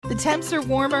The temps are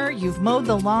warmer, you've mowed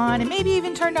the lawn, and maybe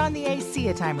even turned on the AC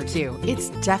a time or two. It's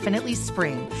definitely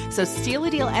spring. So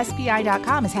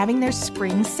StealADealSPI.com is having their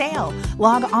spring sale.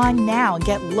 Log on now and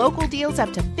get local deals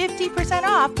up to 50%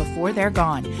 off before they're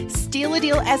gone.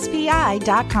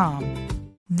 StealADealSPI.com.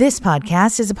 This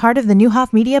podcast is a part of the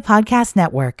Newhoff Media Podcast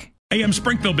Network. AM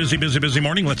Springfield, busy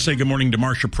morning. Let's say good morning to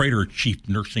Marcia Prater, Chief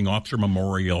Nursing Officer,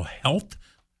 Memorial Health.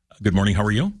 Good morning. How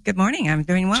are you? Good morning. I'm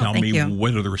doing well. Tell me,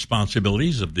 what are the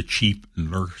responsibilities of the Chief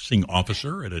Nursing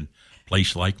Officer at a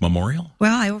place like Memorial?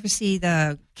 Well, I oversee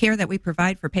the care that we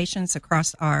provide for patients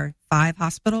across our 5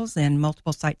 hospitals and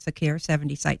multiple sites of care,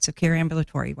 70 sites of care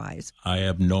ambulatory-wise. I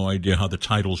have no idea how the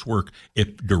titles work.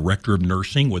 If Director of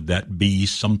Nursing, would that be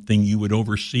something you would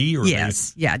oversee? Or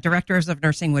yes. Yeah, Directors of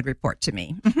Nursing would report to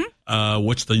me. Mm-hmm.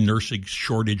 What's the nursing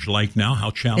shortage like now?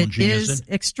 How challenging is it? It is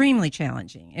extremely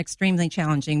challenging,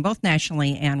 both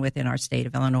nationally and within our state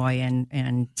of Illinois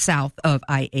and south of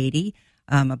I-80.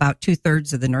 About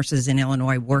 2/3 of the nurses in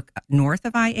Illinois work north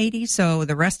of I-80, so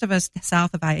the rest of us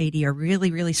south of I-80 are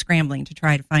really scrambling to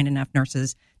try to find enough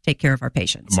nurses to take care of our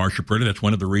patients. Marcia Prater, that's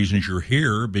one of the reasons you're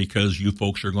here, because you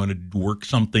folks are going to work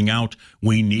something out.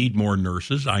 We need more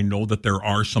nurses. I know that there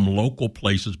are some local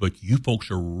places, but you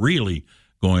folks are really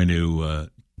going to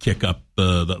kick up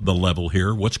the level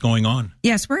here. What's going on?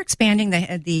 Yes, we're expanding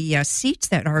the seats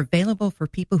that are available for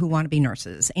people who want to be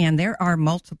nurses, and there are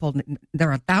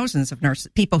thousands of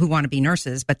people who want to be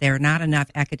nurses, but there are not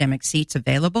enough academic seats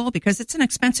available because it's an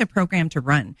expensive program to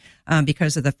run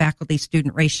because of the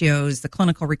faculty-student ratios, the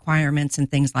clinical requirements, and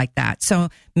things like that. So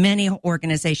many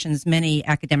organizations, many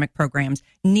academic programs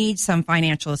need some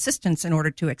financial assistance in order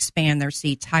to expand their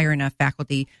seats, hire enough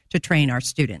faculty to train our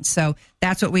students. So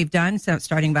that's what we've done. So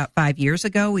starting about 5 years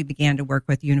ago, we began to work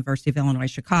with the University of Illinois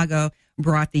Chicago,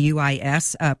 brought the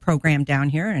UIS program down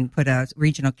here and put a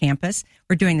regional campus.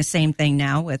 We're doing the same thing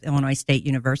now with Illinois State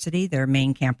University. Their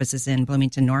main campus is in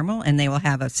Bloomington-Normal, and they will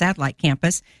have a satellite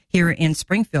campus here in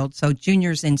Springfield. So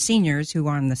juniors and seniors who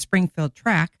are on the Springfield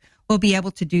track will be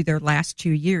able to do their last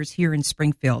 2 years here in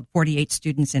Springfield, 48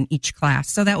 students in each class.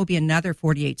 So that will be another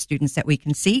 48 students that we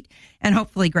can seat and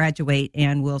hopefully graduate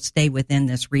and will stay within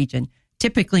this region.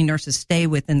 Typically, nurses stay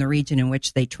within the region in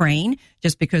which they train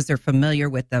just because they're familiar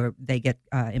with they get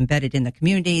embedded in the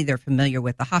community. They're familiar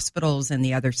with the hospitals and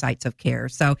the other sites of care.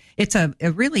 So it's a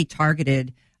really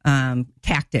targeted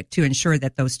tactic to ensure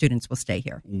that those students will stay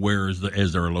here.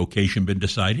 Has there a location been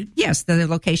decided? Yes, the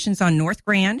location's on North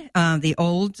Grand, the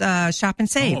old Shop and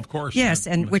Save. Oh, of course. Yes,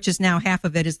 and which is now half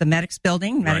of it is the Medics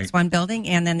building, Medics One building,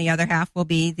 and then the other half will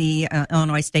be the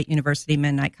Illinois State University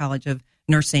Mennonite College of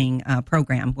Nursing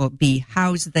program will be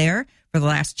housed there for the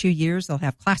last 2 years. They'll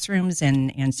have classrooms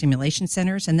and simulation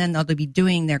centers, and then they'll be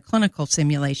doing their clinical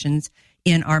simulations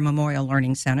in our Memorial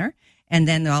Learning Center. And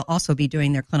then they'll also be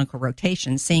doing their clinical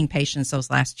rotations, seeing patients those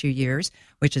last 2 years,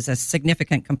 which is a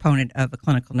significant component of a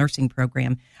clinical nursing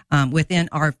program within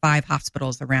our 5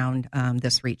 hospitals around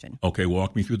this region. Okay,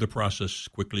 walk me through the process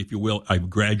quickly, if you will. I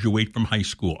graduate from high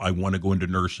school. I want to go into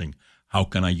nursing. How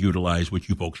can I utilize what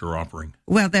you folks are offering?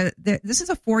 Well, this is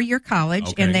a 4-year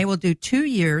college, and they will do 2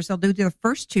 years. They'll do their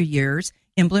first 2 years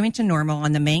in Bloomington-Normal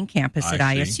on the main campus at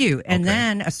ISU. And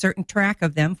then a certain track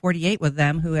of them, 48 of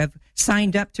them who have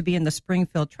signed up to be in the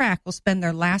Springfield track, will spend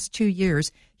their last 2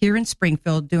 years here in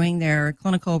Springfield doing their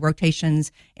clinical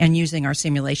rotations and using our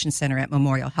simulation center at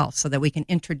Memorial Health so that we can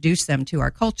introduce them to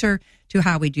our culture, to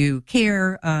how we do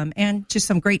care, and to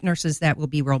some great nurses that will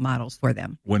be role models for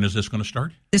them. When is this going to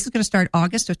start? This is going to start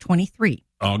August of 23.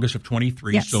 August of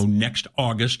 23. Yes. So next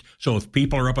August. So if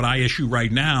people are up at ISU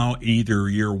right now, either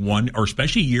year 1 or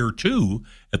especially year 2,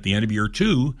 at the end of year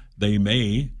 2, they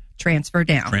may transfer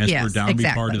down. Be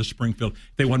part of the Springfield.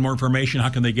 If they want more information, how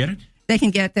can they get it? They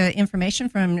can get the information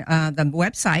from the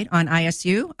website on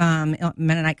ISU.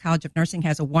 Mennonite College of Nursing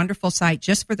has a wonderful site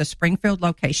just for the Springfield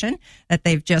location that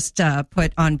they've just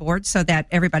put on board so that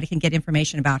everybody can get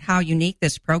information about how unique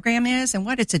this program is and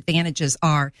what its advantages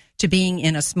are to being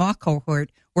in a small cohort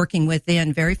working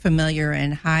within very familiar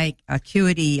and high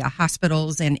acuity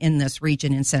hospitals and in this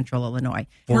region in central Illinois.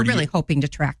 We're really hoping to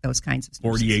track those kinds of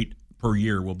nurses. 48 per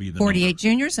year will be the 48 number.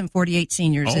 Juniors and 48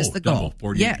 seniors is the goal.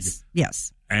 48.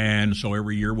 Yes. And so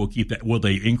every year we'll keep that. Will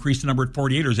they increase the number at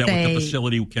 48, or is that what the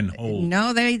facility can hold?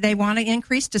 No, they want to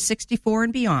increase to 64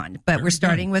 and beyond. But we're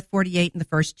starting with 48 in the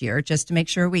first year just to make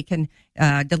sure we can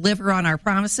deliver on our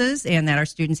promises and that our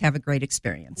students have a great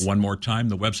experience. One more time,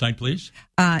 the website, please.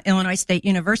 Illinois State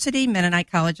University, Mennonite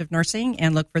College of Nursing,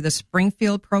 and look for the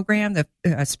Springfield program, the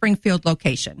Springfield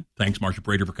location. Thanks, Marcia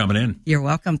Prater, for coming in. You're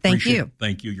welcome. Thank you.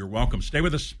 Thank you. You're welcome. Stay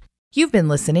with us. You've been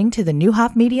listening to the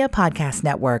Neuhoff Media Podcast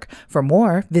Network. For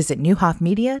more, visit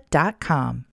neuhoffmedia.com.